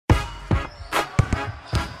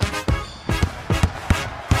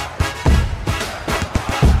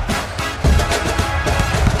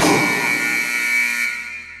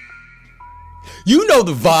know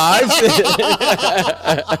the vibes.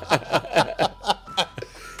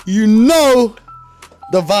 You know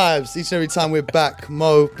the vibes. Each and every time we're back.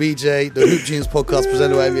 Mo, BJ, the Hoop Genius podcast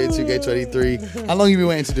presented by NBA 2K23. How long have you been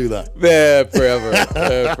waiting to do that? Man, forever.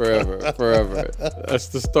 That's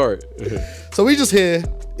the start. So we just here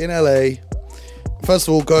in LA. First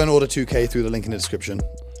of all, go and order 2K through the link in the description.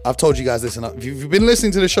 I've told you guys this, and if you've been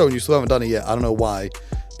listening to the show and you still haven't done it yet, I don't know why,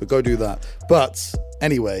 but go do that. But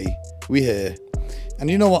anyway, we here. And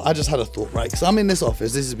you know what? I just had a thought, right? Because I'm in this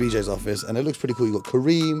office. This is BJ's office, and it looks pretty cool. You've got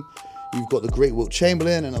Kareem, you've got the great Wilt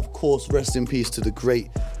Chamberlain, and of course, rest in peace to the great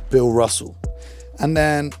Bill Russell. And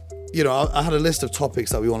then, you know, I had a list of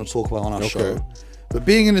topics that we want to talk about on our show. But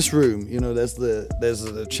being in this room, you know, there's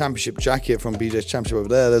the championship jacket from BJ's championship over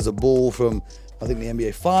there. There's a ball from, I think, the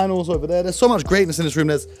NBA Finals over there. There's so much greatness in this room.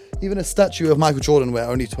 There's even a statue of Michael Jordan where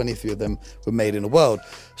only 23 of them were made in the world.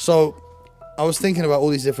 So I was thinking about all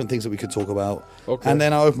these different things that we could talk about. And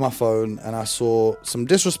then I opened my phone and I saw some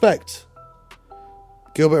disrespect.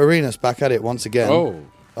 Gilbert Arenas back at it once again.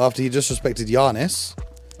 After he disrespected Giannis.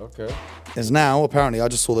 Is now, apparently, I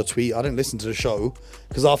just saw the tweet. I didn't listen to the show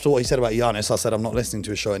because after what he said about Giannis, I said I'm not listening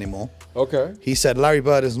to his show anymore. He said Larry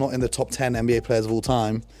Bird is not in the top 10 NBA players of all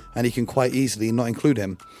time and he can quite easily not include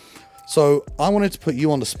him. So I wanted to put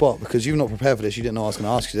you on the spot because you've not prepared for this. You didn't know I was going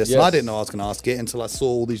to ask you this. And I didn't know I was going to ask it until I saw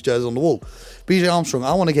all these jerseys on the wall. BJ Armstrong,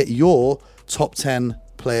 I want to get your top 10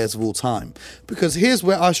 players of all time because here's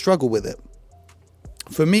where I struggle with it.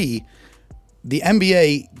 For me, the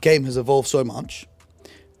NBA game has evolved so much.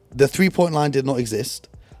 The three-point line did not exist.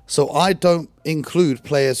 So I don't include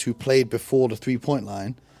players who played before the three-point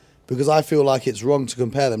line because I feel like it's wrong to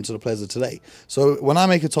compare them to the players of today. So when I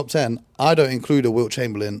make a top 10, I don't include a Wilt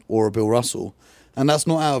Chamberlain or a Bill Russell. And that's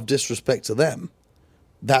not out of disrespect to them.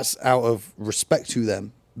 That's out of respect to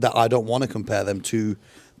them that I don't want to compare them to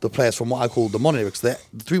the players from what I call the modern era. Because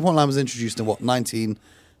the three-point line was introduced in,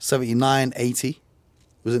 1979, 80?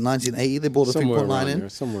 Was it 1980 they brought the three-point line in?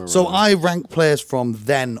 So I rank players from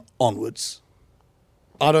then onwards.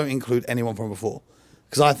 I don't include anyone from before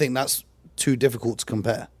because I think that's too difficult to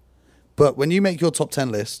compare. But when you make your top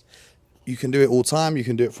 10 list, you can do it all time. You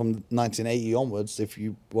can do it from 1980 onwards if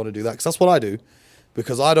you want to do that because that's what I do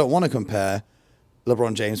because I don't want to compare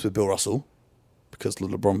LeBron James with Bill Russell because the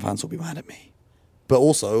LeBron fans will be mad at me. But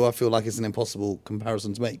also, I feel like it's an impossible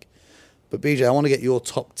comparison to make. But BJ, I want to get your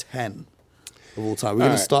top 10 of all time. We're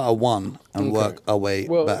going to start at 1 and work our way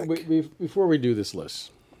back. Before we do this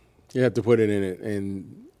list, you have to put it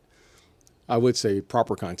in I would say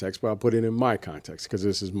proper context, but I'll put it in my context because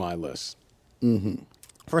this is my list.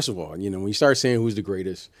 First of all, you know, when you start saying who's the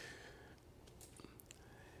greatest,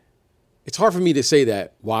 it's hard for me to say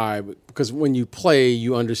that. Why? Because when you play,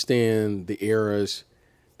 you understand the eras,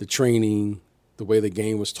 the training, the way the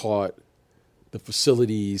game was taught, the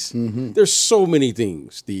facilities. There's so many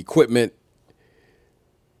things, the equipment,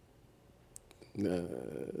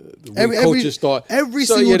 coaches thought every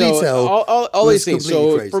single detail, all these things.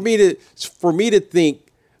 So crazy. for me to think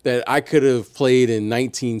that I could have played in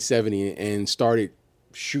 1970 and started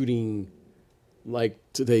shooting like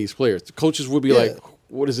today's players, the coaches would be like,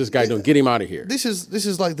 "What is this guy doing? Get him out of here." This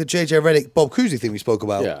is like the JJ Redick, Bob Cousy thing we spoke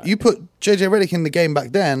about. Yeah. You put JJ Redick in the game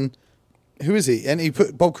back then. Who is he? And you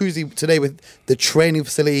put Bob Cousy today with the training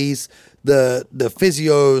facilities, the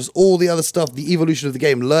physios, all the other stuff, the evolution of the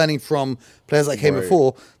game, learning from players that came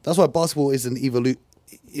before. That's why basketball is an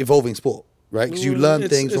evolving sport, right? Because you learn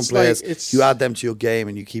things from players, you add them to your game,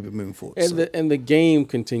 and you keep it moving forward. And the game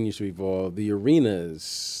continues to evolve. The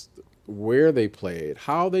arenas, where they played,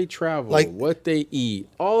 how they travel, what they eat,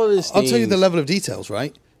 all of this. I'll tell you the level of details,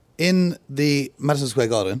 right? In the Madison Square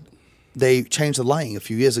Garden, they changed the lighting a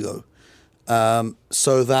few years ago.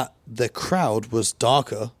 So that the crowd was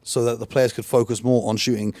darker so that the players could focus more on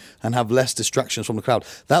shooting and have less distractions from the crowd.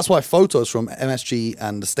 That's why photos from MSG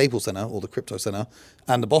and the Staples Center or the Crypto Center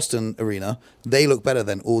and the Boston Arena, they look better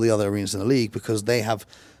than all the other arenas in the league because they have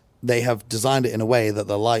designed it in a way that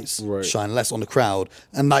the lights shine less on the crowd.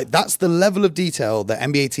 And that's the level of detail that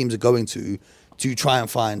NBA teams are going to try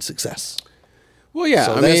and find success. Well, yeah,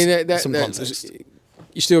 so I mean, some context.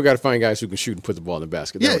 You still got to find guys who can shoot and put the ball in the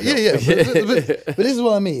basket. Yeah. But this is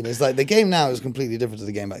what I mean. It's like the game now is completely different to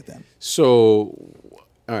the game back then. So,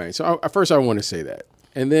 all right. So first I want to say that.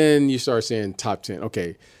 And then you start saying top 10.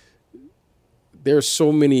 Okay. There's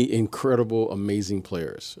so many incredible, amazing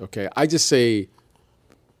players. Okay. I just say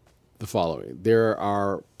the following. There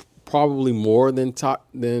are probably more than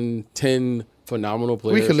 10 phenomenal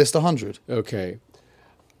players. We could list 100. Okay.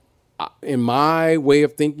 In my way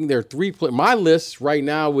of thinking, there are 3 players. My list right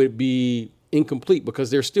now would be incomplete because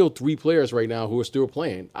there's still 3 players right now who are still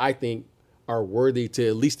playing, I think, are worthy to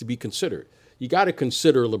at least to be considered. You got to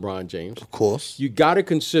consider LeBron James. Of course. You got to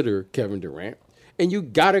consider Kevin Durant. And you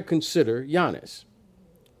got to consider Giannis.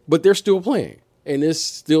 But they're still playing. And there's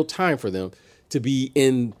still time for them to be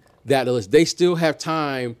in that list. They still have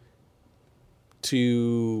time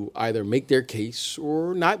to either make their case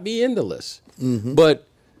or not be in the list. Mm-hmm. But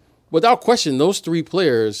without question, those three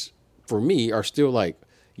players, for me, are still like,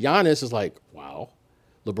 Giannis is like, wow.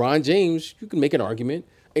 LeBron James, you can make an argument.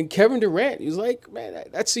 And Kevin Durant is like, man,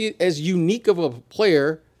 that's as unique of a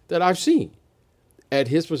player that I've seen at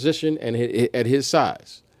his position and at his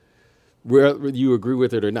size. Whether you agree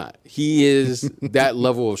with it or not, he is that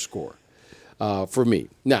level of score for me.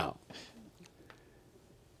 Now,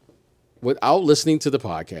 without listening to the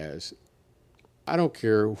podcast, I don't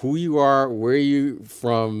care who you are, where you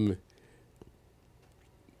from,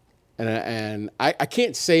 and I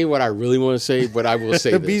can't say what I really want to say, but I will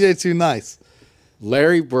say this. BJ too nice.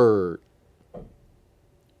 Larry Bird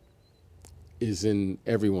is in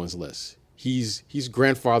everyone's list. He's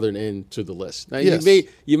grandfathered into the list. Now, yes.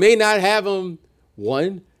 you may not have him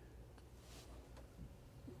 1.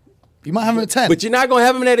 You might have him at 10. But you're not going to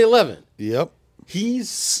have him at 11. Yep.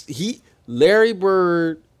 Larry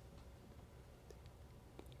Bird.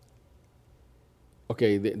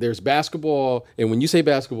 Okay, there's basketball, and when you say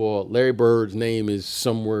basketball, Larry Bird's name is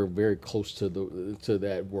somewhere very close to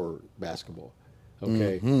that word, basketball.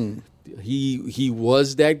 Okay, he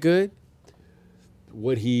was that good.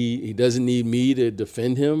 What he doesn't need me to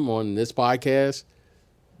defend him on this podcast.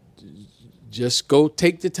 Just go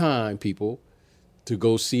take the time, people, to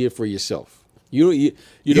go see it for yourself.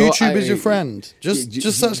 YouTube is your friend. Just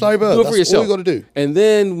search Larry Bird. That's all you got to do. And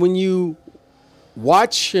then when you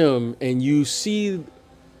watch him and you see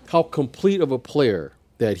how complete of a player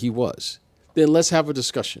that he was, then let's have a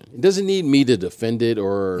discussion. It doesn't need me to defend it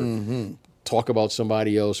or talk about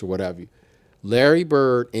somebody else or what have you. Larry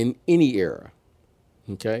Bird in any era,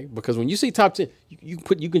 okay? Because when you say top 10, you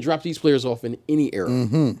can drop these players off in any era.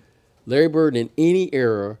 Mm-hmm. Larry Bird in any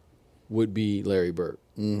era would be Larry Bird.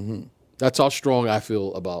 Mm-hmm. That's how strong I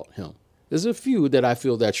feel about him. There's a few that I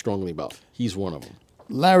feel that strongly about. He's one of them.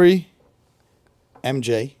 Larry,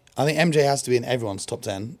 MJ. I think MJ has to be in everyone's top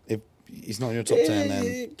 10. If he's not in your top 10,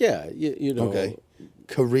 then... Yeah, you know. Okay.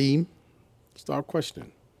 Kareem. Without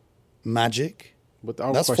question. Magic.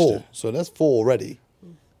 Without that's question. 4. So that's 4 already.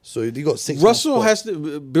 So you got 6. Russell has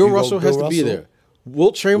to... Bill Russell has to be there.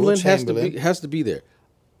 Wilt Chamberlain has to be there.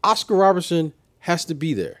 Oscar Robertson has to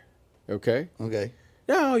be there. Okay? Okay.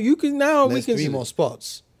 Now, we can... There's 3 more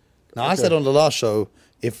spots. Now, okay. I said on the last show,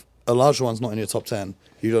 if Olajuwon's not in your top 10,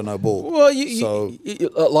 you don't know ball. Well,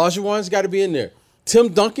 Olajuwon's got to be in there. Tim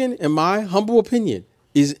Duncan, in my humble opinion,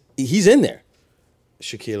 he's in there.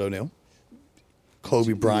 Shaquille O'Neal.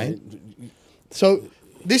 Kobe Bryant. So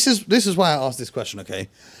this is why I asked this question, okay?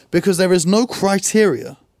 Because there is no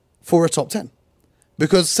criteria for a top 10.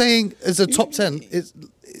 Because saying it's a top 10 is...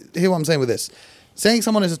 Hear what I'm saying with this. Saying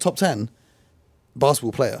someone is a top 10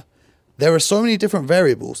 basketball player, there are so many different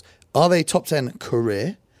variables. Are they top 10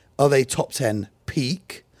 career? Are they top 10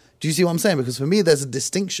 peak? Do you see what I'm saying? Because for me, there's a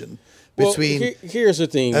distinction between here's the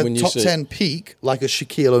thing, when you top 10 peak, like a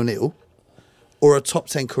Shaquille O'Neal, or a top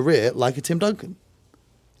 10 career, like a Tim Duncan.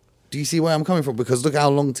 Do you see where I'm coming from? Because look how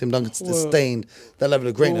long Tim Duncan sustained that level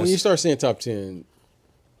of greatness. When you start saying top 10,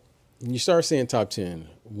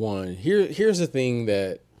 one, here's the thing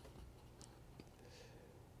that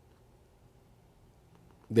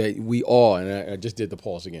we all, and I just did the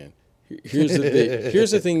pause again. Here's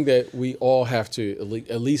the thing that we all have to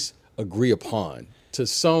at least agree upon to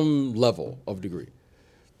some level of degree.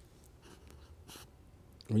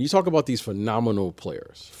 When you talk about these phenomenal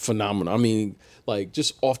players, I mean, like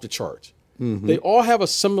just off the charts, they all have a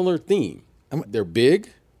similar theme. They're big.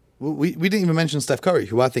 We didn't even mention Steph Curry,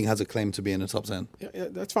 who I think has a claim to be in the top 10. Yeah,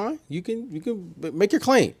 that's fine. You can make your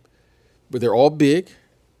claim, but they're all big.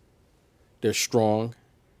 They're strong,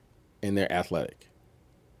 and they're athletic.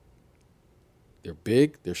 They're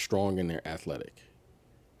big, they're strong, and they're athletic.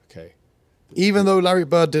 Okay. Even though Larry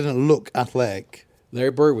Bird didn't look athletic. Larry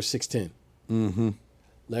Bird was 6'10". Mm-hmm.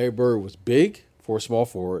 Larry Bird was big for a small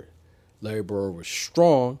forward. Larry Bird was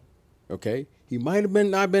strong. Okay. He might have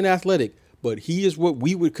not been athletic, but he is what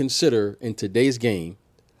we would consider in today's game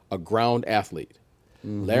a ground athlete.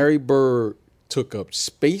 Mm-hmm. Larry Bird took up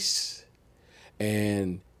space,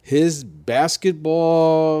 and his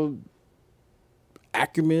basketball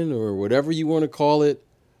acumen, or whatever you want to call it,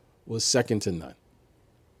 was second to none.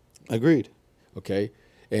 Agreed. Okay.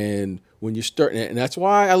 And when you start, and that's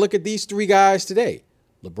why I look at these 3 guys today.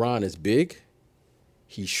 LeBron is big,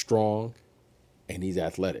 he's strong, and he's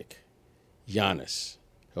athletic. Giannis.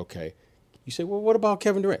 Okay. You say, well, what about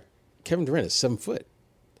Kevin Durant? Kevin Durant is 7 foot.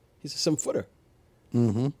 He's a 7-footer.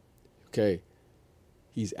 Mm-hmm. Okay.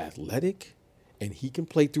 He's athletic, and he can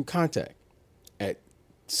play through contact at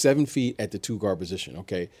 7 feet at the 2-guard position.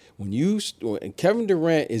 Okay. And Kevin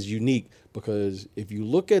Durant is unique because if you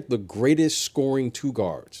look at the greatest scoring 2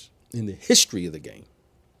 guards in the history of the game,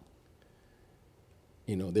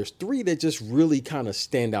 there's 3 that just really kind of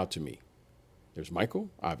stand out to me. There's Michael,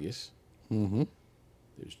 obvious. Mm-hmm.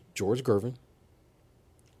 There's George Gervin,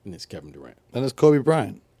 and there's Kevin Durant. And there's Kobe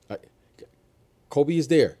Bryant. Kobe is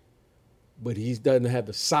there, but he doesn't have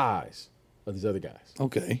the size of these other guys.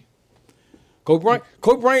 Okay. Kobe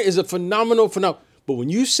Bryant is a phenomenal. But when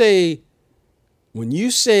you say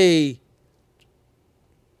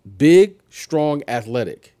big, strong,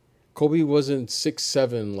 athletic, Kobe wasn't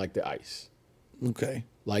 6'7" like the ice. Okay.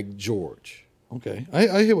 Like George. Okay.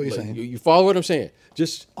 I hear what you're saying. You follow what I'm saying?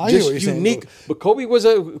 Just hear what you're unique. saying, but Kobe was.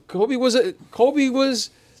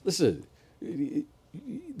 Listen,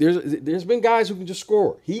 there's been guys who can just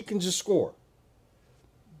score. He can just score.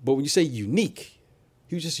 But when you say unique,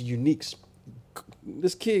 he was just a unique.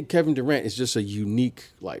 This kid, Kevin Durant, is just a unique,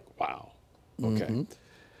 wow. Okay. Mm-hmm.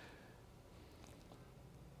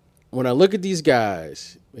 When I look at these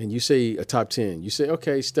guys and you say a top 10, you say,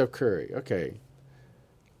 okay, Steph Curry. Okay.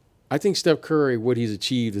 I think Steph Curry, what he's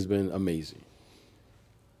achieved has been amazing.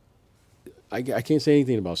 I can't say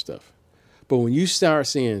anything about Steph. But when you start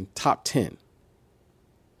saying top 10,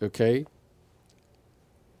 okay,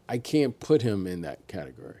 I can't put him in that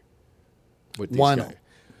category. Why not?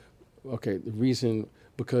 Okay, the reason,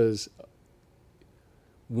 because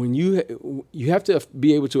when you have to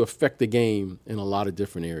be able to affect the game in a lot of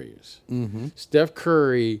different areas. Mm-hmm. Steph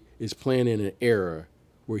Curry is playing in an era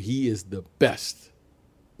where he is the best.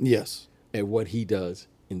 Yes. At what he does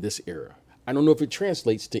in this era. I don't know if it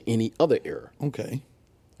translates to any other era. Okay.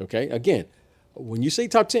 Okay. Again, when you say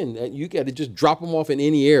top 10, you got to just drop them off in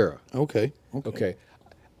any era. Okay.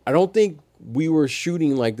 I don't think we were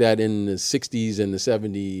shooting like that in the 60s and the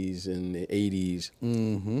 70s and the 80s.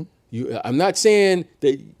 Mm-hmm. I'm not saying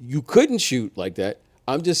that you couldn't shoot like that.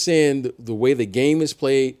 I'm just saying the way the game is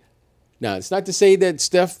played. Now, it's not to say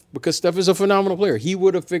that because Steph is a phenomenal player, he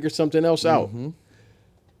would have figured something else out. Mm-hmm.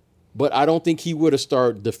 But I don't think he would have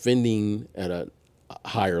started defending at a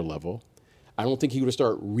higher level. I don't think he would have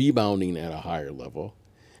started rebounding at a higher level.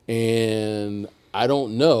 And I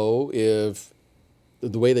don't know if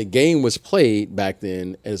the way the game was played back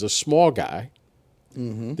then as a small guy,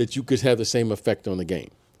 mm-hmm. that you could have the same effect on the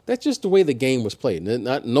game. That's just the way the game was played.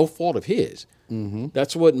 No fault of his. Mm-hmm.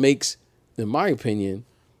 That's what makes, in my opinion,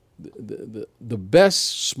 the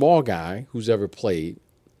best small guy who's ever played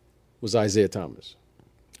was Isaiah Thomas.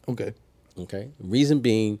 Okay. The reason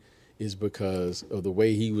being is because of the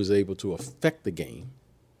way he was able to affect the game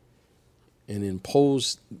and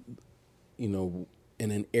impose, in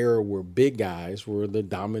an era where big guys were the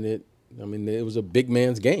dominant. I mean, it was a big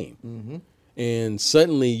man's game. Mm-hmm. And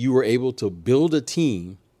suddenly you were able to build a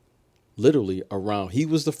team literally around. He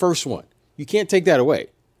was the first one. You can't take that away.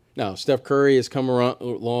 Now, Steph Curry has come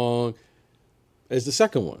along as the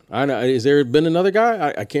second one. I know. Has there been another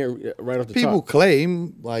guy? I can't right off the top. People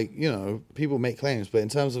claim, people make claims, but in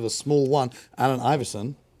terms of a small one, Allen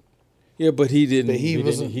Iverson. Yeah, but he didn't. But he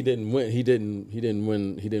didn't win. He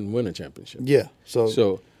didn't win a championship. Yeah.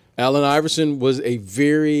 So Allen Iverson was a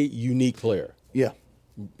very unique player. Yeah.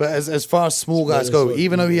 But as far as small guys go,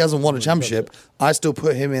 even though he hasn't won a championship, I still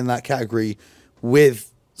put him in that category with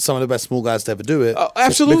some of the best small guys to ever do it.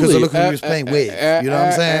 Absolutely. Because of look who he was playing with. You know what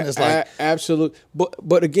I'm saying? It's like absolutely.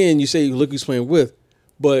 But again, you say look who's playing with,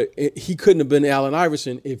 but he couldn't have been Allen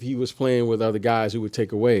Iverson if he was playing with other guys who would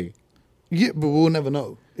take away. Yeah, but we'll never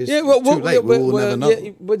know. It's too late. We'll never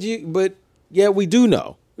know. Yeah, we do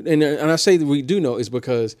know. And I say that we do know is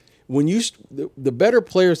because when the better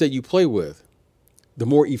players that you play with, the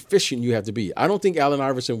more efficient you have to be. I don't think Allen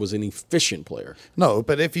Iverson was an efficient player. No,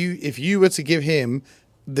 but if you were to give him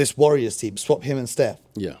this Warriors team, swap him and Steph,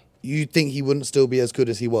 yeah, you think he wouldn't still be as good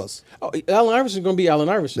as he was? Oh, Allen Iverson is going to be Allen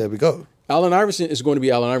Iverson. There we go. Allen Iverson is going to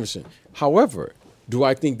be Allen Iverson. However, do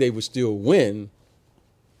I think they would still win?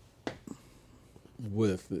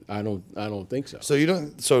 I don't think so. So you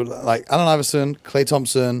don't. So like Allen Iverson, Klay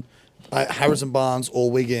Thompson, Harrison Barnes,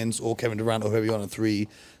 or Wiggins, or Kevin Durant, or whoever you want at 3,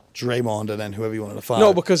 Draymond, and then whoever you want at 5.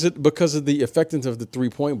 No, because of the effectiveness of the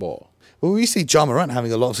 3-point ball. Well, we see Ja Morant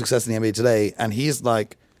having a lot of success in the NBA today, and he's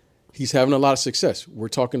having a lot of success. We're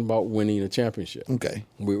talking about winning a championship. Okay.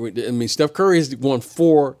 Steph Curry has won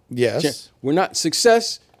 4. Yes. We're not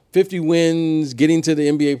success, 50 wins, getting to the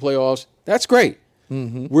NBA playoffs. That's great.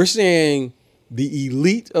 Mm-hmm. We're saying the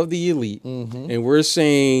elite of the elite, and we're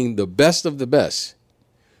saying the best of the best,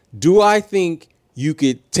 do I think you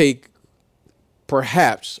could take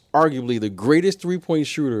perhaps arguably the greatest three-point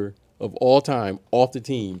shooter of all time off the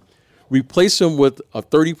team, replace him with a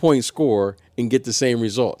 30-point scorer, and get the same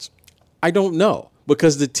results? I don't know,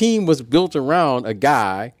 because the team was built around a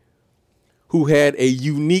guy who had a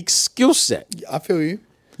unique skill set. I feel you.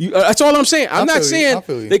 That's all I'm saying. I'm not saying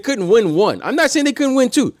you. they couldn't win one. I'm not saying they couldn't win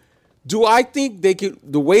two. Do I think they could,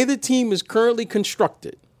 the way the team is currently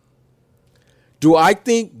constructed, do I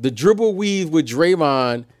think the dribble weave with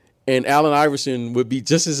Draymond and Allen Iverson would be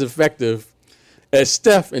just as effective as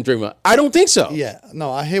Steph and Draymond? I don't think so. Yeah,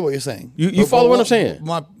 no, I hear what you're saying. You follow what I'm saying?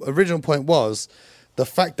 My original point was the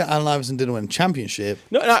fact that Allen Iverson didn't win a championship.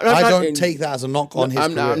 No, I don't take that as a knock on his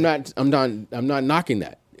career. I'm not knocking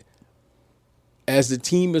that. As the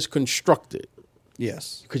team is constructed,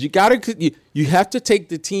 yes, because you have to take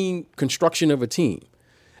the team construction of a team.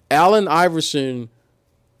 Allen Iverson.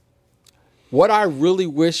 What I really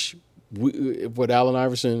wish with Allen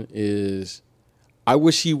Iverson is, I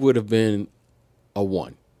wish he would have been a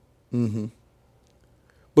one. Mm-hmm.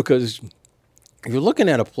 Because you're looking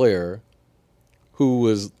at a player who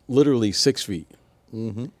was literally 6 feet.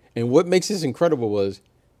 Mm-hmm. And what makes this incredible was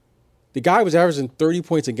the guy was averaging 30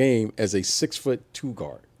 points a game as a 6'2"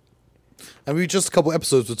 guard. And we just a couple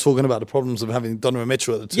episodes were talking about the problems of having Donovan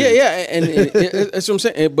Mitchell at the two. Yeah, and that's what I'm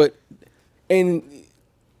saying. And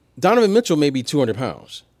Donovan Mitchell may be 200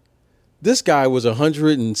 pounds. This guy was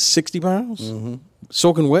 160 pounds,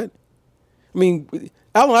 soaking wet. I mean,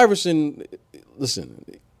 Allen Iverson, listen,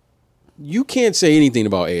 you can't say anything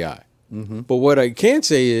about AI. But what I can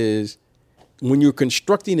say is, when you're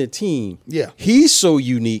constructing a team, he's so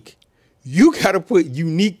unique, you got to put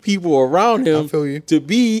unique people around him to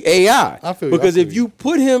be AI. I feel you. Because if you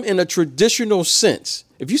put him in a traditional sense,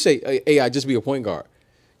 if you say AI, just be a point guard,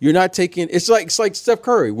 you're not taking. It's like Steph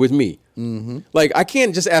Curry with me. Like, I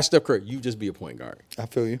can't just ask Steph Curry, you just be a point guard. I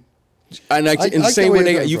feel you. And in the same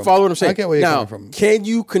way, you follow what I'm saying. I get where you're coming from. Can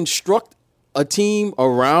you construct a team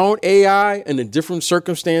around AI and the different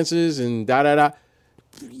circumstances and Yeah.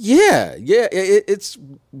 It's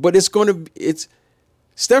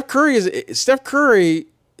Steph Curry.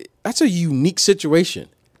 That's a unique situation.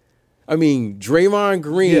 I mean, Draymond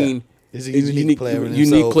Green is a unique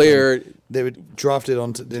player. They were drafted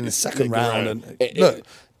in the second round, and look,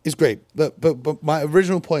 it's great. But my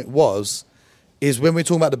original point is when we're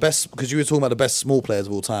talking about the best, because you were talking about the best small players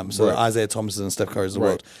of all time, so Isaiah Thomas and Steph Curry of the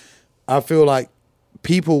world. I feel like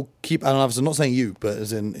people keep Allen Iverson, not saying you, but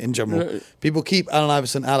as in general, people keep Allen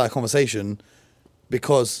Iverson out of that conversation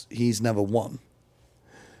because he's never won.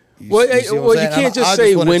 You can't just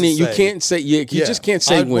say winning. You can't say you just can't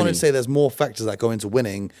say winning. I want to say there's more factors that go into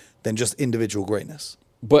winning than just individual greatness.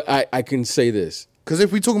 But I can say this, because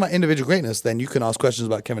if we talk about individual greatness, then you can ask questions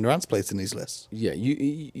about Kevin Durant's place in these lists. Yeah,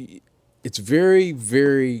 it's very,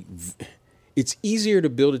 very. It's easier to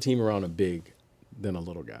build a team around a big than a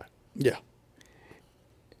little guy. Yeah.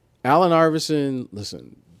 Allen Iverson,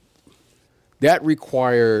 listen, that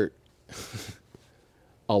required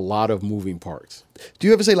a lot of moving parts. Do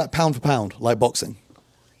you ever say like pound for pound, like boxing?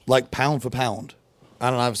 Like pound for pound,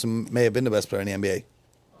 Allen Iverson may have been the best player in the NBA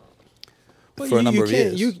for a number of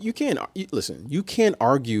years. You can't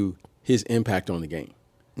argue his impact on the game.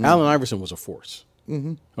 Allen Iverson was a force.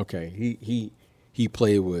 Okay, he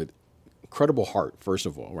played with incredible heart, first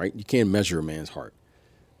of all, right? You can't measure a man's heart.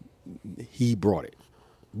 He brought it.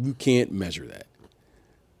 You can't measure that.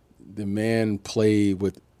 The man played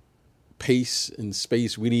with pace and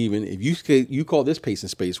space. If you call this pace and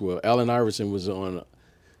space, well, Allen Iverson was on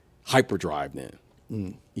hyperdrive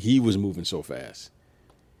then. He was moving so fast.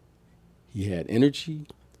 He had energy.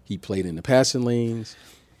 He played in the passing lanes.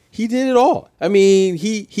 He did it all. I mean,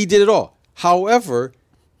 he did it all. However,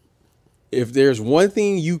 if there's one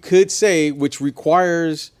thing you could say, which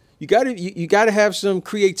requires you got to have some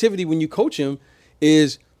creativity when you coach him,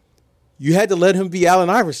 is you had to let him be Allen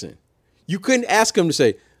Iverson. You couldn't ask him to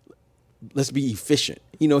say, let's be efficient.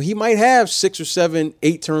 He might have 6 or 7,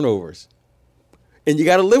 8 turnovers, and you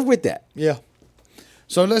got to live with that. Yeah.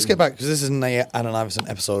 So let's get back, because this isn't an Allen Iverson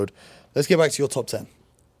episode. Let's get back to your top 10.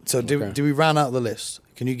 So do we round out the list?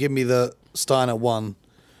 Can you give me the starting at 1,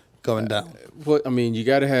 going down? You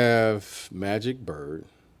got to have Magic, Bird.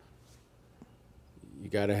 You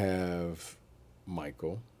got to have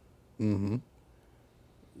Michael. Mm-hmm.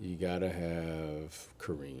 You got to have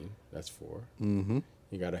Kareem. That's 4. Mm-hmm.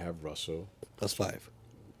 You got to have Russell. That's 5.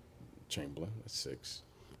 Chamberlain. That's 6.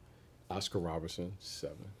 Oscar Robertson.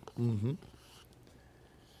 7. Mm-hmm.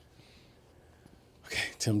 Okay,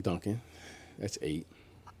 Tim Duncan. That's 8.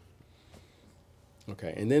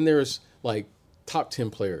 Okay, and then there's like top 10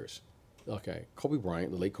 players. Okay, Kobe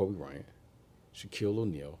Bryant, the late Kobe Bryant, Shaquille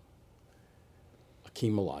O'Neal,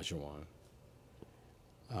 Hakeem Olajuwon.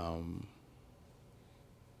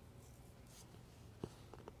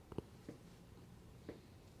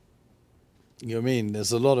 You know what I mean?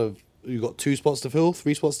 There's a lot of you got 2 spots to fill,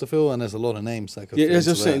 3 spots to fill, and there's a lot of names that could. Yeah, that's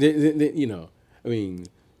what I'm saying. You know, I mean,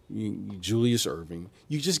 Julius Irving.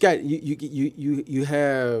 You just got you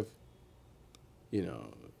have, you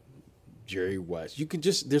know, Jerry West. You can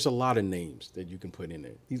just there's a lot of names that you can put in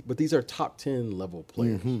there. But these are top 10 level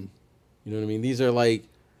players. Mm-hmm. You know what I mean? These are the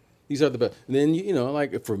best. And then you know,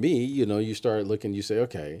 like for me, you know, you start looking. You say,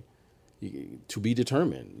 okay, to be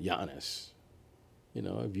determined. Giannis. You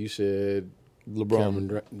know, if you said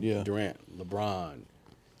LeBron, Durant, LeBron.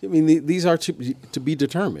 I mean, these are to be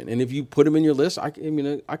determined. And if you put them in your list, I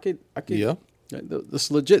could. Yeah,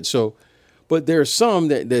 that's legit. So, but there's some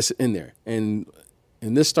that's in there, and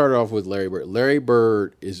this started off with Larry Bird. Larry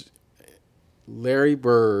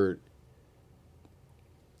Bird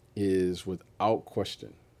is without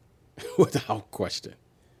question,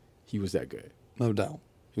 he was that good. No doubt.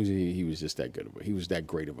 He was just that good. He was that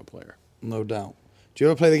great of a player. No doubt. Do you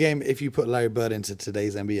ever play the game if you put Larry Bird into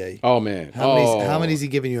today's NBA? Oh, man. How many is he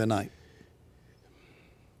giving you a night?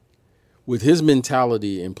 With his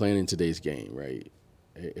mentality and playing in today's game, right,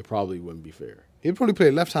 it probably wouldn't be fair. He'd probably play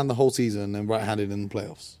left-hand the whole season and right-handed in the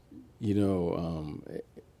playoffs. You know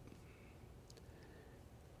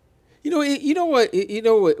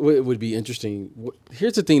what would be interesting?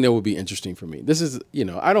 Here's the thing that would be interesting for me. This is, you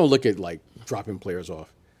know, I don't look at, like, dropping players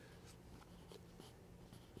off.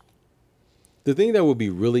 The thing that would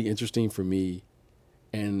be really interesting for me,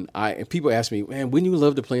 and people ask me, man, wouldn't you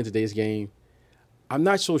love to play in today's game? I'm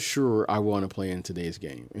not so sure I want to play in today's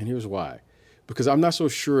game. And here's why. Because I'm not so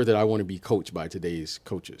sure that I want to be coached by today's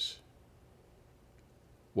coaches.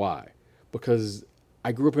 Why? Because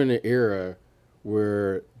I grew up in an era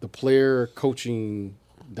where the player coaching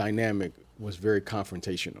dynamic was very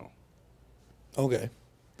confrontational. Okay.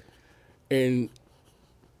 And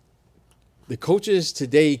the coaches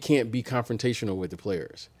today can't be confrontational with the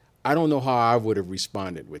players. I don't know how I would have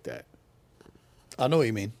responded with that. I know what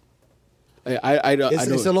you mean.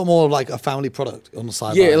 It's a lot more like a family product on the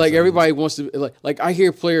side. Yeah, like everybody wants to like I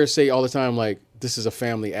hear players say all the time, like, this is a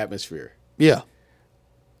family atmosphere. Yeah.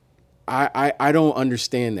 I don't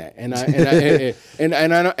understand that, and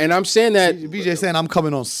I'm saying that BJ saying I'm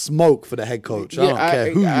coming on smoke for the head coach. I don't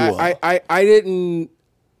care who you are.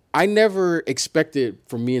 I never expected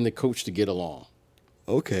for me and the coach to get along.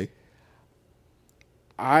 Okay.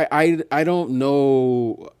 I don't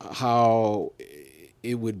know how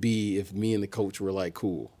it would be if me and the coach were like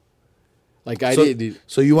cool. Like did.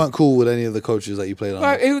 So you weren't cool with any of the coaches that you played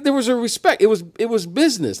on? There was a respect. It was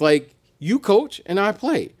business. Like, you coach and I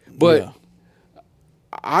play. But yeah.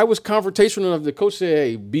 I was confrontational enough. The coach said,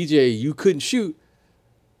 "Hey, BJ, you couldn't shoot.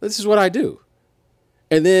 This is what I do."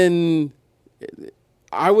 And then it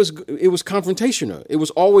was confrontational. It was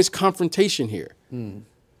always confrontation here.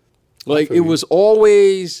 Like it was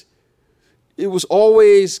always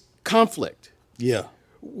conflict. Yeah.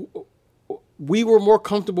 We were more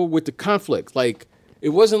comfortable with the conflict. Like, it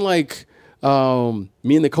wasn't like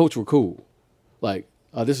me and the coach were cool. Like,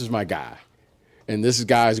 this is my guy, and this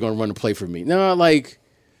guy is going to run the play for me. No, like,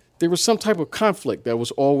 there was some type of conflict that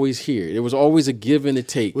was always here. There was always a give and a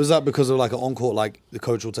take. Was that because of like an on-court, like the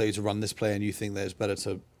coach will tell you to run this play and you think that it's better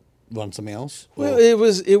to run something else? Or? Well, it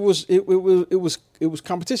was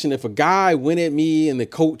competition. If a guy went at me and the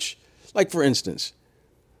coach, like for instance,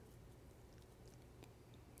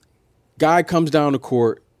 guy comes down the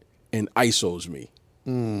court and ISOs me.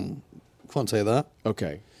 Can't say that.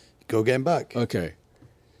 Okay. Go get him back. Okay.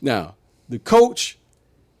 Now, the coach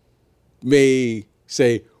may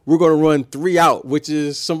say, we're going to run 3 out, which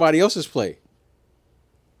is somebody else's play.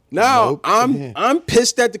 Now, nope. I'm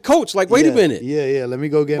pissed at the coach. Like, wait a minute. Yeah. Let me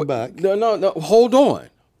go get him back. No. Hold on.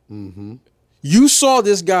 Mm-hmm. You saw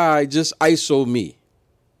this guy just ISO me.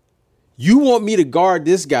 You want me to guard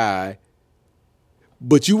this guy,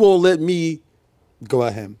 but you won't let me go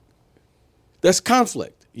at him. That's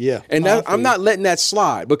conflict. Yeah. And I'm not letting that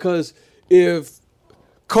slide, because if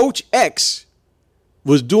Coach X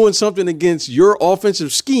was doing something against your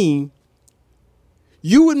offensive scheme,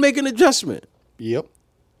 you would make an adjustment. Yep.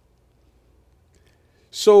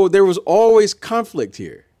 So there was always conflict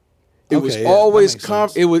here. It was always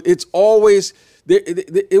it's always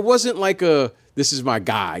it wasn't like a this is my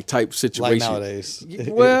guy type situation. Like nowadays.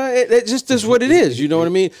 Well, it just is what it is. You know what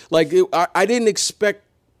I mean? Like I didn't expect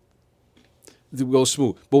to go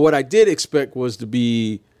smooth, but what I did expect was to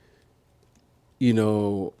be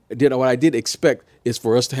what I did expect is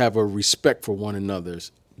for us to have a respect for one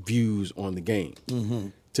another's views on the game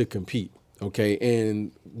to compete. Okay.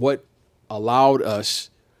 And what allowed us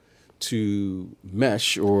to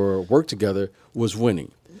mesh or work together was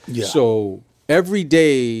winning. Yeah. So every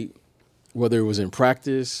day, whether it was in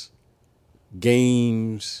practice,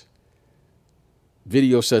 games,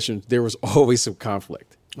 video sessions, there was always some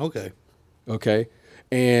conflict. Okay. Okay.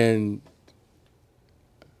 And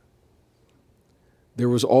there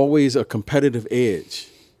was always a competitive edge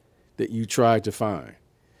that you tried to find.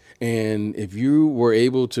 And if you were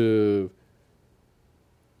able to,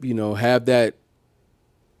 have that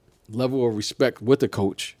level of respect with the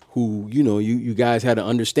coach who, you guys had an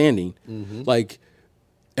understanding, like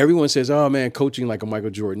everyone says, oh man, coaching like a Michael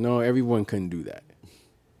Jordan. No, everyone couldn't do that.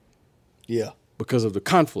 Yeah. Because of the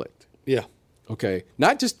conflict. Yeah. Okay.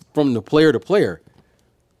 Not just from the player to player,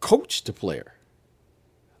 coach to player,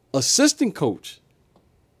 assistant coach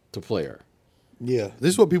to player. Yeah.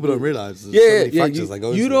 This is what people don't realize. There's Yeah, so many factors that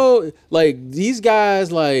go you into don't like these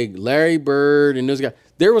guys like Larry Bird and those guys.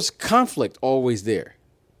 There was conflict always there.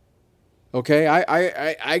 Okay,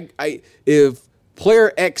 I if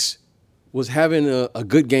player X was having a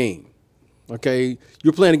good game, okay,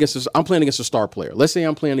 you're playing against us. I'm playing against a star player. Let's say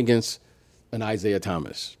I'm playing against an Isaiah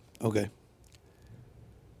Thomas. Okay.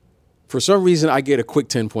 For some reason, I get a quick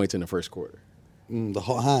 10 points in the first quarter. The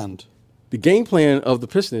hot hand. The game plan of the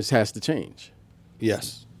Pistons has to change.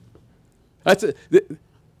 Yes. That's a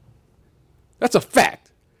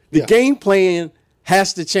fact. The Yeah. game plan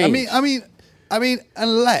has to change. I mean,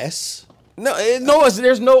 unless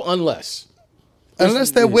there's no unless.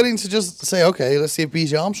 unless they're willing to just say, okay, let's see if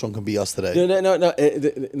BJ Armstrong can beat us today.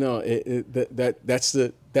 No.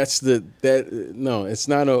 It's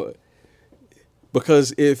not a,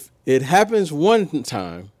 because if it happens one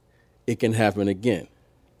time, it can happen again.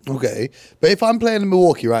 Okay, but if I'm playing in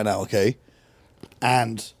Milwaukee right now, okay,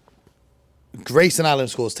 and Grayson Allen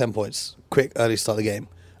scores 10 points, quick early start of the game,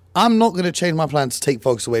 I'm not going to change my plan to take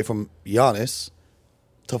focus away from Giannis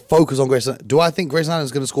to focus on Grayson. Do I think Grayson Allen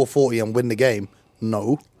is going to score 40 and win the game?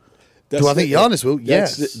 No. Do I think Giannis will?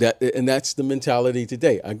 Yes. That's the mentality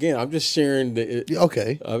today. Again, I'm just sharing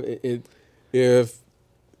okay. If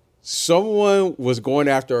someone was going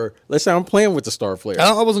after, let's say I'm playing with the star player.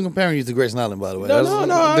 I wasn't comparing you to Grayson Allen, by the way.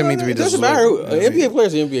 No. Didn't mean to be it doesn't matter. An NBA player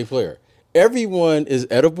is an NBA player. Everyone is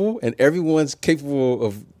edible, and everyone's capable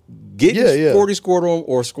of getting 40 scored on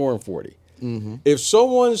or scoring 40. Mm-hmm. If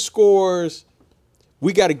someone scores,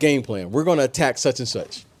 we got a game plan. We're going to attack such and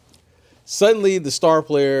such. Suddenly, the star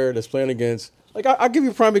player that's playing against, like I'll give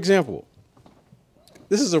you a prime example.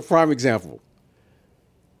 This is a prime example.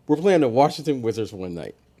 We're playing the Washington Wizards one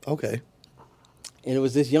night. Okay. And it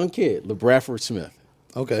was this young kid, LeBradford Smith.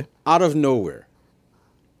 Okay. Out of nowhere,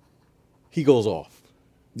 he goes off.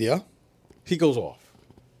 Yeah. He goes off.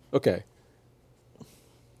 Okay.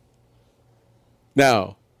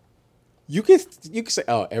 Now, you can say,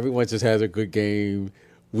 oh, everyone just has a good game.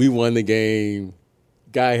 We won the game.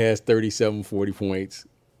 Guy has 37, 40 points.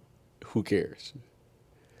 Who cares?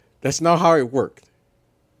 That's not how it worked.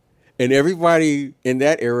 And everybody in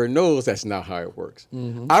that era knows that's not how it works.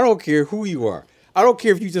 Mm-hmm. I don't care who you are. I don't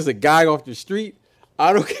care if you're just a guy off the street.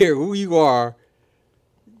 I don't care who you are.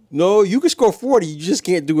 No, you can score 40. You just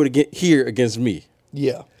can't do it again here against me.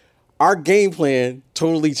 Yeah. Our game plan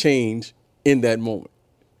totally changed in that moment.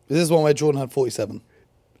 This is one where Jordan had 47.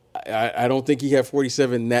 I don't think he had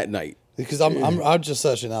 47 that night. Because I'm just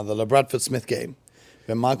searching now the LeBradford Smith game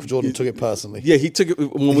when Michael Jordan took it personally. Yeah, he took it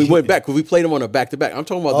when we went back because we played him on a back-to-back. I'm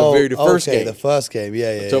talking about the first game. The first game. Yeah.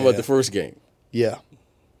 I'm talking about the first game. Yeah.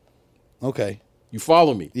 Okay. You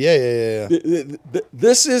follow me? Yeah.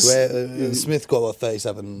 This is where Smith got what,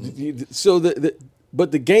 37. So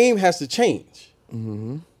but the game has to change.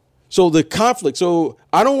 Mm-hmm. So the conflict. So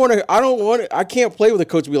I can't play with a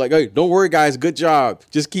coach and be like, hey, don't worry, guys, good job.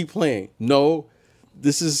 Just keep playing. No,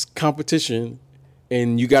 this is competition,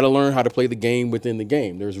 and you got to learn how to play the game within the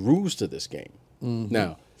game. There's rules to this game. Mm-hmm.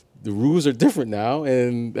 Now, the rules are different now,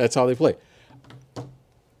 and that's how they play.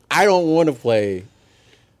 I don't want to play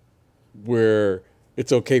where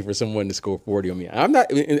it's okay for someone to score 40 on me. I'm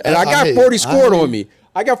not, and I got 40 scored on me.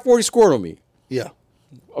 I got 40 scored on me. Yeah.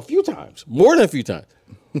 A few times, more than a few times.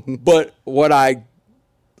 But what I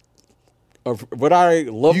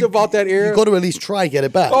loved about that era, you got to at least try get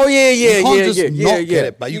it back. Oh yeah. You can't just not get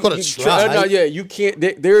it back. You got to try. No, you can't.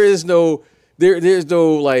 There's no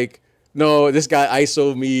like, no, this guy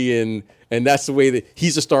ISO'd me and that's the way that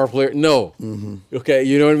he's a star player. No. Mm-hmm. Okay,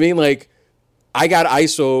 you know what I mean? Like, I got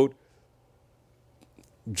ISO'd.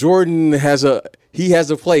 Jordan has a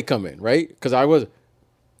play coming, right? Because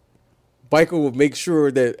Michael will make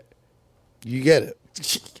sure that You get it.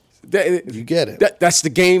 You get it. That's the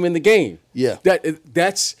game in the game. Yeah.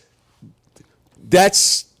 That's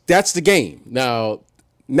the game. Now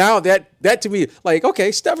that to me, like,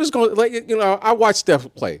 okay, Steph is going, like, you know, I watch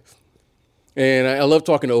Steph play. And I love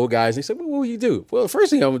talking to old guys. They say, well, what will you do? Well, the first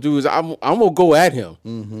thing I'm going to do is I'm going to go at him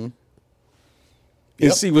and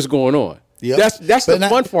see what's going on. Yep. That's the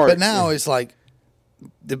fun part. But now it's like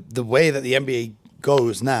the way that the NBA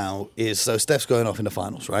goes now is, so Steph's going off in the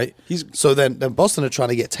finals, right? So then Boston are trying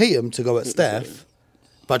to get Tatum to go at Steph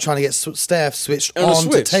by trying to get Steph switched on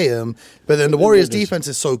to Tatum. But then the Warriors' defense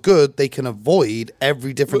is so good, they can avoid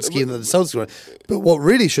every different scheme that the Celtics run. But what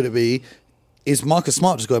really should it be is Marcus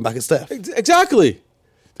Smart just going back at Steph. Exactly.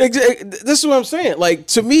 This is what I'm saying. Like,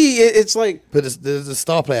 to me, it's like, but the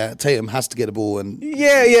star player Tatum has to get the ball, and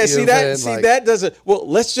yeah. See that doesn't. Well,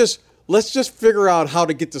 let's just figure out how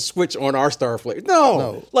to get the switch on our star player.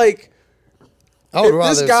 No. Like,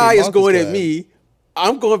 this guy is going at me,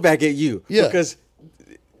 I'm going back at you. Yeah. Because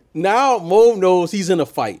now Mo knows he's in a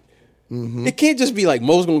fight. Mm-hmm. It can't just be like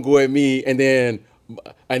Mo's going to go at me and then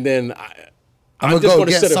I'm just going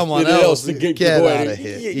to set someone else to get out of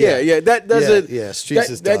here. Yeah. That doesn't. Yeah. Streets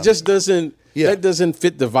is that done. just doesn't. Yeah. That doesn't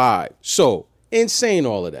fit the vibe. So, in saying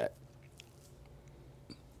all of that,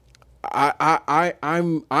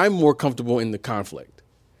 I'm more comfortable in the conflict.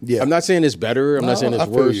 Yeah. I'm not saying it's better. I'm not saying it's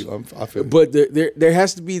worse. I feel you. But there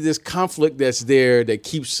has to be this conflict that's there that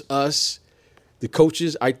keeps us, the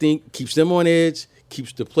coaches, I think, keeps them on edge,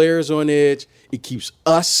 keeps the players on edge. It keeps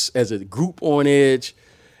us as a group on edge.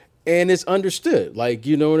 And it's understood. Like,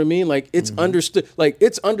 you know what I mean? Like, it's understood. Like,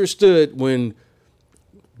 it's understood when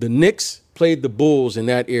the Knicks played the Bulls in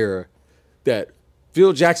that era that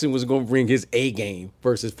Phil Jackson was going to bring his A game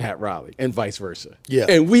versus Pat Riley and vice versa. Yeah.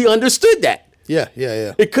 And we understood that. Yeah.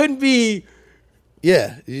 It couldn't be.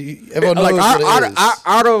 Yeah. Everyone knows what it is.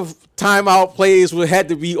 Out of timeout plays had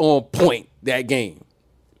to be on point that game.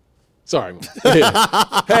 Sorry, man.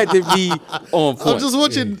 Had to be on point. I'm just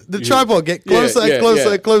watching the tripod get closer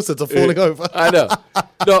and closer to falling over. I know.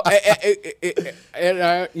 No,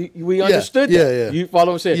 we understood that. Yeah. You follow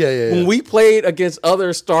what I'm saying? Yeah. When we played against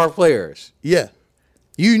other star players. Yeah.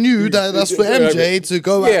 You knew that's for MJ to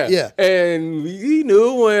go out. Yeah. And he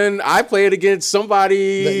knew when I played against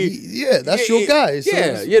somebody. That's your guy.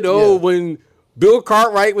 So when Bill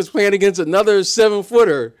Cartwright was playing against another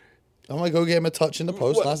 7-footer. I'm going to go get him a touch in the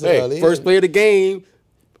post. First play of the game,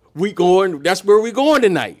 that's where we going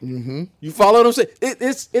tonight. Mm-hmm. You follow what I'm saying?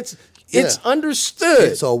 It's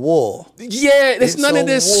understood. It's a war. Yeah, it's none of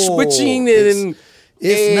this switching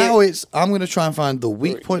I'm going to try and find the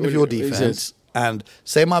weak point of your defense and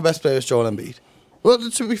say my best player is Joel Embiid. Well,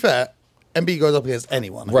 to be fair, Embiid goes up against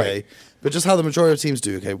anyone, okay? Right. But just how the majority of teams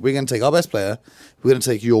do, okay? We're going to take our best player, we're going to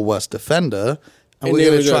take your worst defender, and we're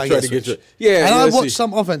going to try and get switch. Yeah, and I watched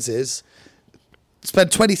some offenses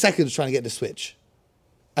spend 20 seconds trying to get the switch.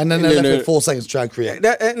 And then they're left with 4 seconds to try and create.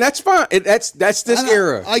 And that's fine. That's this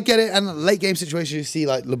era. I get it. And late game situations, you see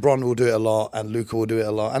like LeBron will do it a lot and Luka will do it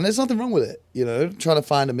a lot. And there's nothing wrong with it, trying to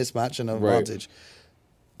find a mismatch and an advantage.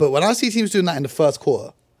 But when I see teams doing that in the first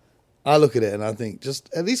quarter, I look at it and I think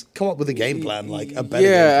just at least come up with a game plan, like a better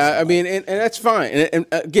game plan. I mean, and that's fine. And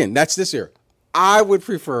again, that's this era. I would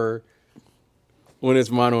prefer when it's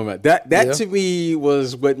mano. That to me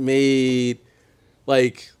was what made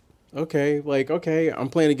okay, I'm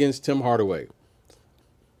playing against Tim Hardaway.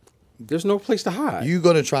 There's no place to hide. You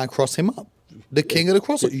got to try and cross him up. The king of the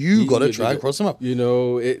crossover. You got to try and cross him up.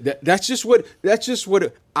 That's just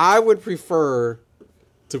what I would prefer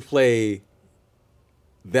to play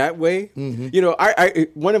that way. Mm-hmm. I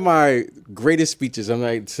one of my greatest speeches, I'm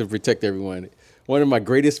not to protect everyone, one of my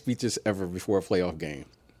greatest speeches ever before a playoff game.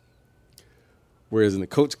 Whereas when the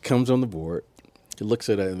coach comes on the board, he looks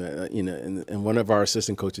at it, and one of our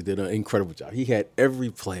assistant coaches did an incredible job. He had every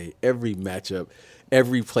play, every matchup,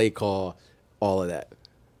 every play call, all of that.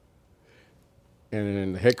 And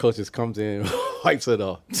then the head coach just comes in and wipes it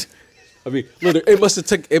off. I mean, literally, it must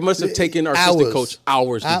have taken our assistant coach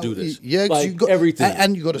hours to do this. Yeah, like you got everything,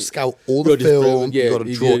 and you got to scout all the film. You got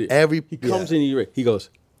to draw every. He comes in, he goes,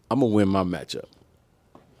 "I'm gonna win my matchup."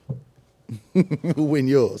 Win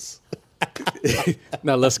yours.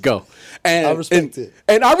 Now let's go. And I respect it,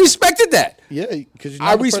 and I respected that. Yeah, because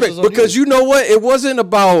I respect because you know what? It wasn't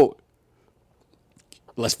about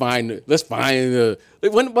let's find. It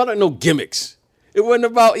wasn't about no gimmicks. It wasn't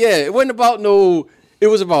about no. It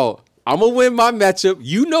was about I'm gonna win my matchup.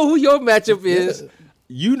 You know who your matchup is.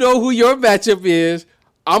 You know who your matchup is.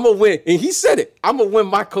 I'm gonna win. And he said it. I'm gonna win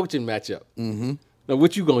my coaching matchup. Mm-hmm. Now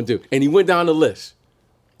what you gonna do? And he went down the list.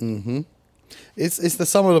 Mm-hmm. It's the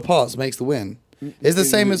sum of the parts makes the win. It's the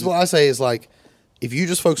same as what I say is like, if you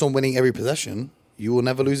just focus on winning every possession, you will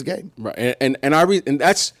never lose a game. Right, and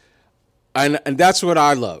that's what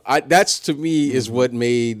I love. That's to me is what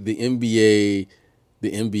made the NBA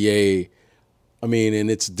the NBA. I mean,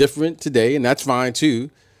 and it's different today, and that's fine too.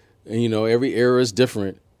 And every era is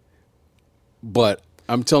different. But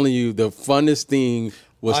I'm telling you, the funnest thing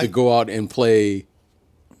was to go out and play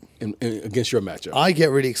against your matchup. I get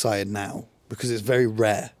really excited now because it's very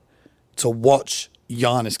rare to watch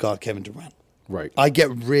Giannis guard Kevin Durant. Right. I get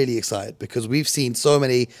really excited because we've seen so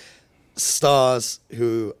many stars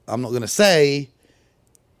who I'm not going to say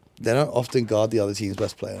they don't often guard the other team's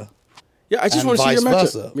best player. Yeah, I just want to see your matchup.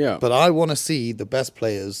 Versa. Yeah, but I want to see the best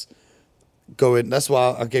players go in. That's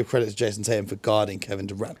why I gave credit to Jason Tatum for guarding Kevin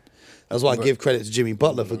Durant. That's why I give credit to Jimmy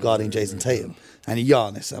Butler for guarding Jason Tatum and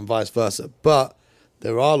Giannis and vice versa. But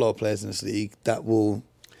there are a lot of players in this league that will.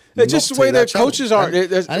 It's just the way that coaches are. And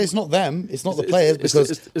it's not them. It's not the players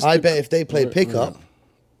because I bet if they played pickup,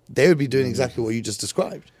 they would be doing exactly what you just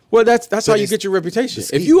described. Well, that's how you get your reputation.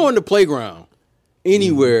 If you're on the playground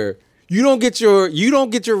anywhere, you don't get your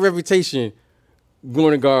reputation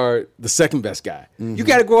going to guard the second best guy. You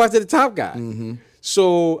got to go after the top guy.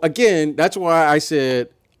 So again, that's why I said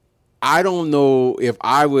I don't know if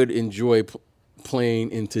I would enjoy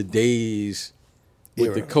playing in today's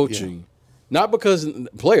with the coaching. Yeah. Not because the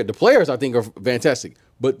players I think are fantastic,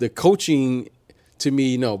 but the coaching to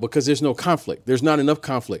me, no, because there's no conflict. There's not enough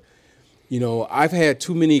conflict. I've had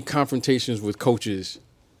too many confrontations with coaches.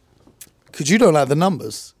 Because you don't like the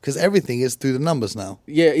numbers, because everything is through the numbers now.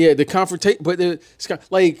 Yeah, the confrontation, but it's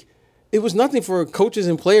like it was nothing for coaches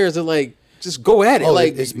and players to just go at it.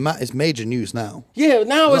 It's major news now. Yeah,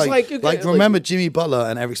 now it's like remember Jimmy Butler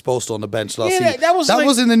and Eric Spoelstra on the bench last season? That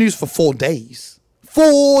was in the news for 4 days.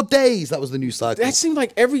 4 days. That was the news cycle. That seemed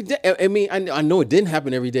like every day. I mean, I know it didn't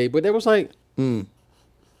happen every day, but that was like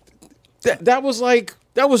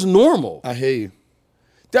that was normal. I hear you.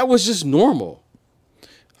 That was just normal.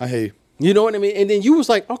 I hear you. You know what I mean? And then you was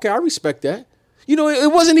like, okay, I respect that.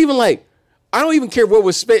 It wasn't even like, I don't even care what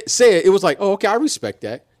was said. It was like, oh, okay, I respect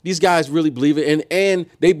that. These guys really believe it, and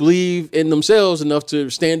they believe in themselves enough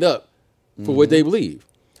to stand up for what they believe.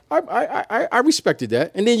 I respected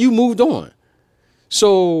that, and then you moved on.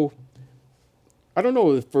 So, I don't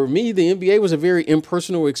know. For me, the NBA was a very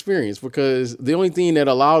impersonal experience because the only thing that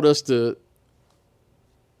allowed us to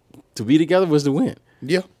be together was to win.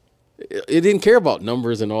 Yeah. It didn't care about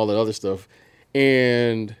numbers and all that other stuff.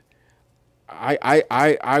 And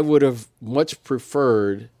I would have much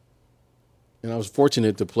preferred, and I was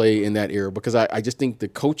fortunate to play in that era because I just think the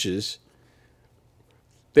coaches,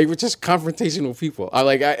 they were just confrontational people.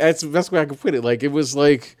 That's the best way I could put it. It was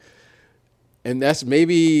like, and that's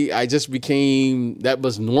maybe I just became, that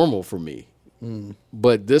was normal for me.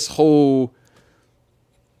 But this whole,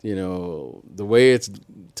 the way it's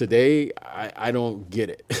today, I don't get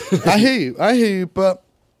it. I hear you, but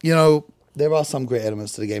there are some great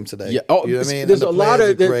elements to the game today. Yeah, you know what I mean? There's a lot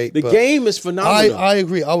of the game is phenomenal. I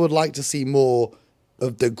agree. I would like to see more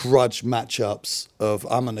of the grudge matchups of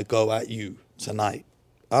I'm gonna go at you tonight.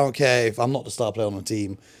 I don't care if I'm not the star player on the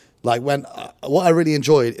team. Like when what I really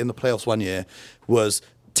enjoyed in the playoffs one year was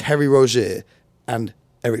Terry Rozier and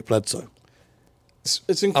Eric Bledsoe.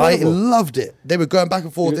 It's incredible. I loved it. They were going back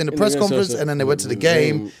and forth in the press conference, and then they went to the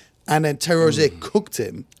game, and then Terry Rozier cooked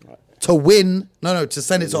him to win. To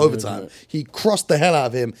send it to overtime. He crossed the hell out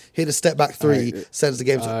of him, hit a step back three, sends the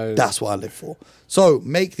game to. That's what I live for. So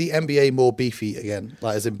make the NBA more beefy again.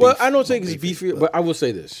 As in I don't think it's beefy, but I will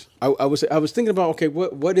say this. I was thinking about, okay,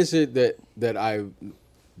 what is it that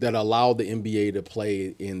allowed the NBA to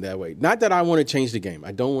play in that way? Not that I want to change the game.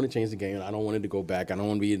 I don't want to change the game. I don't want it to go back. I don't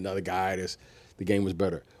want to be another guy the game was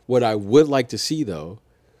better. What I would like to see, though,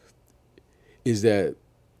 is that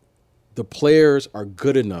the players are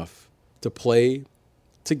good enough to play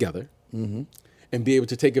together and be able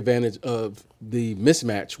to take advantage of the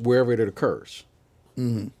mismatch wherever it occurs.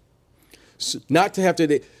 So not to have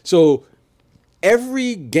to. So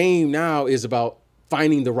every game now is about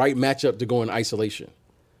finding the right matchup to go in isolation.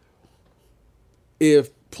 If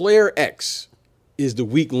player X is the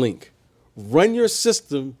weak link, run your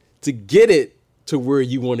system to get it to where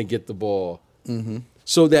you want to get the ball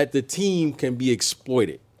so that the team can be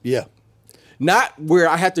exploited. Yeah. Not where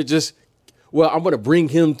I have to just, I'm going to bring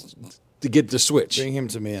him to get the switch. Bring him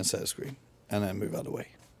to me and set a screen and then move out of the way.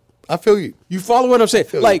 I feel you. You follow what I'm saying?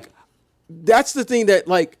 That's the thing that,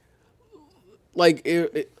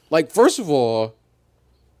 first of all,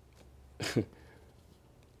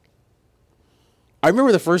 I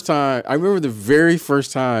remember the very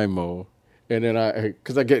first time, Mo, And then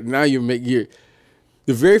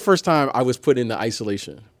the very first time I was put into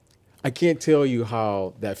isolation, I can't tell you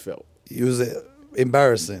how that felt. It was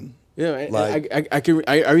embarrassing. Yeah, Like,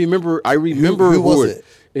 I remember. Who was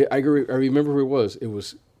it? I remember who it was. It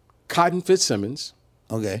was Cotton Fitzsimmons.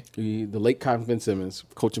 Okay. The late Cotton Fitzsimmons,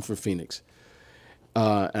 coaching for Phoenix,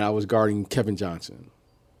 and I was guarding Kevin Johnson.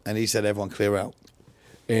 And he said, "Everyone clear out."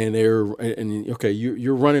 And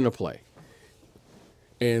you're running a play,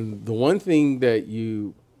 and the one thing that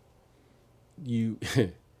you you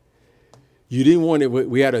didn't want to.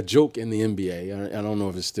 We had a joke in the NBA. I don't know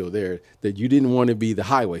if it's still there, that you didn't want to be the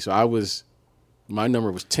highway. So my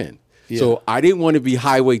number was 10. Yeah. So I didn't want to be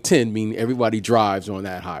highway 10, meaning everybody drives on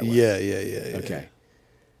that highway. Yeah. Okay.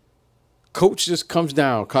 Coach just comes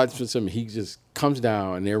down. He just comes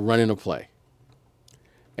down, and they're running a play.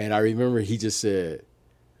 And I remember he just said,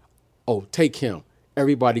 "Oh, take him.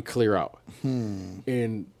 Everybody clear out."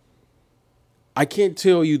 And I can't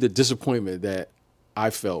tell you the disappointment that I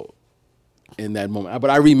felt in that moment. But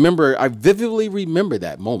I vividly remember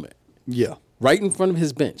that moment. Yeah. Right in front of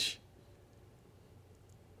his bench.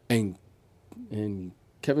 And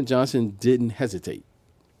Kevin Johnson didn't hesitate.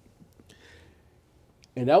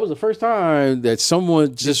 And that was the first time that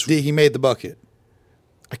someone He made the bucket.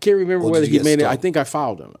 I can't remember whether he made it. I think I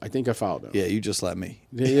fouled him. Yeah, you just like me.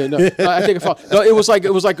 Yeah, no. I think I fouled. No, it was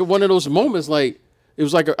like one of those moments. Like it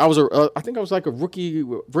was like I think I was like a rookie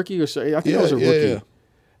or so. I think I was a rookie. Yeah.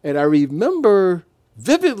 And I remember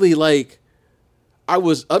vividly, like, I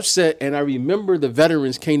was upset, and I remember the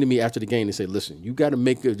veterans came to me after the game and said, "Listen, you got to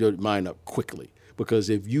make your mind up quickly, because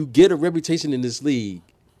if you get a reputation in this league,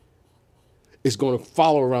 it's going to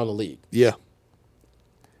follow around the league." Yeah.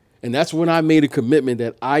 And that's when I made a commitment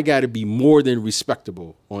that I got to be more than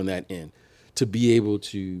respectable on that end to be able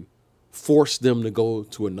to force them to go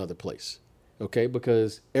to another place, okay?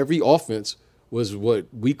 Because every offense was what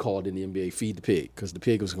we called in the NBA, feed the pig, because the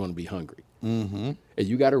pig was going to be hungry. Mm-hmm. And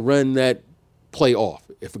you got to run that play off.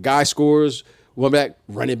 If a guy scores one back,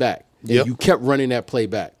 run it back. And you kept running that play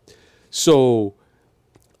back. So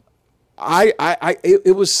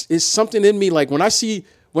it's something in me, like when I see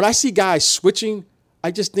guys switching, I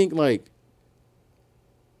just think, like,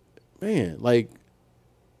 man, like,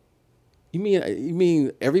 you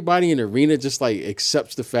mean everybody in the arena just, like,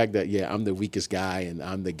 accepts the fact that, yeah, I'm the weakest guy and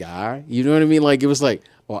I'm the guy? You know what I mean? Like, it was like,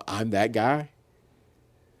 well, I'm that guy?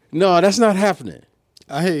 No, that's not happening.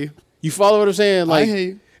 I hear you. You follow what I'm saying? Like, I hear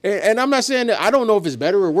you. And I'm not saying that, I don't know if it's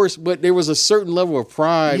better or worse, but there was a certain level of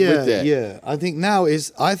pride with that. Yeah, I think now in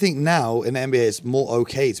the NBA it's more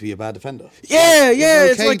okay to be a bad defender. Yeah.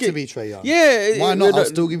 It's okay to be Trae Young. Yeah. Why not? I'll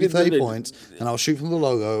still give you 30 points, and I'll shoot from the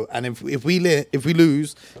logo. And if we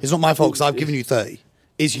lose, it's not my fault because I've given you 30.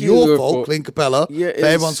 It's your fault, Clint Capella, for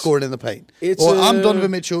everyone scoring in the paint. Or I'm Donovan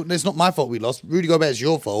Mitchell, and it's not my fault we lost. Rudy Gobert, it's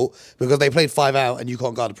your fault because they played 5 out and you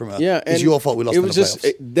can't guard the perimeter. Yeah, it's your fault we lost in the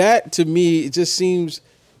playoffs. That, to me, it just seems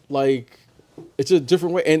like it's a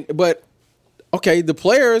different way. But okay, the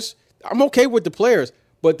players, I'm okay with the players,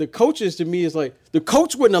 but the coaches, to me, is like, the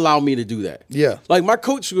coach wouldn't allow me to do that. Yeah. Like, my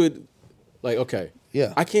coach would, like, okay,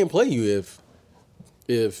 I can't play you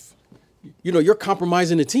if you're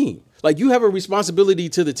compromising the team. Like, you have a responsibility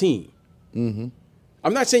to the team. Mm-hmm.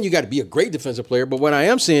 I'm not saying you got to be a great defensive player, but what I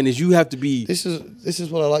am saying is you have to be. This is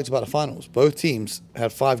what I liked about the finals. Both teams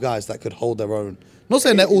had 5 guys that could hold their own. I'm not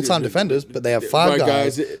saying they're all-time defenders, but they have 5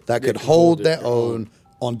 guys that could hold their own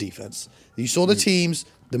on defense. You saw the teams,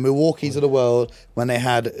 the Milwaukees of the world, when they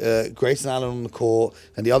had Grayson Allen on the court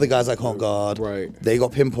and the other guys that can't guard. Right. They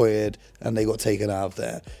got pinpointed and they got taken out of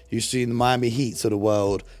there. You see the Miami Heats of the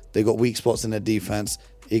world. They got weak spots in their defense.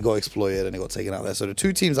 He got exploited and they got taken out there. So the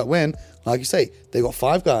 2 teams that win, like you say, they got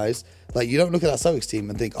 5 guys. Like, you don't look at that Celtics team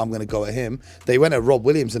and think, I'm going to go at him. They went at Rob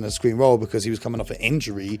Williams in a screen roll because he was coming off an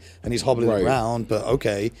injury and he's hobbling around. But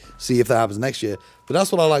okay, see if that happens next year. But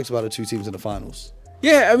that's what I liked about the 2 teams in the finals.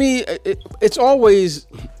 Yeah, I mean, it's always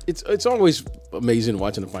amazing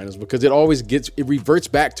watching the finals because it always reverts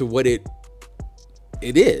back to what it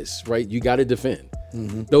is, right? You got to defend.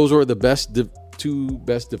 Mm-hmm. Those are the 2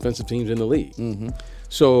 best defensive teams in the league. Mm-hmm.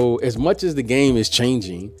 So as much as the game is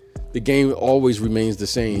changing, the game always remains the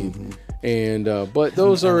same. Mm-hmm. And but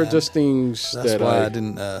those are just things that's why I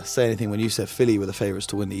didn't say anything when you said Philly were the favorites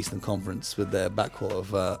to win the Eastern Conference with their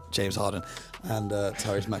backcourt of James Harden and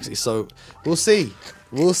Tyrese Maxey. So we'll see.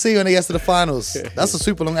 We'll see when it gets to the finals. That's a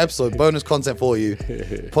super long episode. Bonus content for you.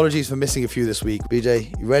 Apologies for missing a few this week.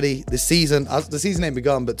 BJ, you ready? The season ain't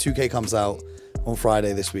begun, but 2K comes out on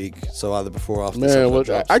Friday this week, so either before or after.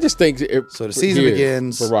 Man, I just think so. The season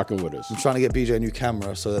begins. For rocking with us. I'm trying to get BJ a new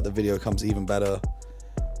camera so that the video comes even better.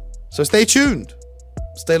 So stay tuned.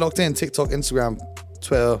 Stay locked in. TikTok, Instagram,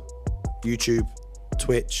 Twitter, YouTube,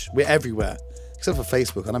 Twitch. We're everywhere. Except for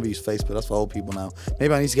Facebook. I never use Facebook. That's for old people now.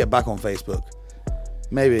 Maybe I need to get back on Facebook.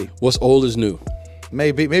 Maybe. What's old is new.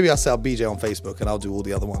 Maybe I'll set up BJ on Facebook and I'll do all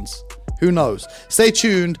the other ones. Who knows? Stay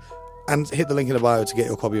tuned and hit the link in the bio to get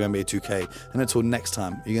your copy of NBA 2K. And until next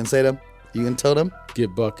time, you can say them? You can tell them?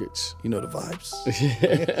 Get buckets. You know the vibes.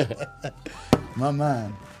 My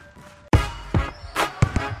man.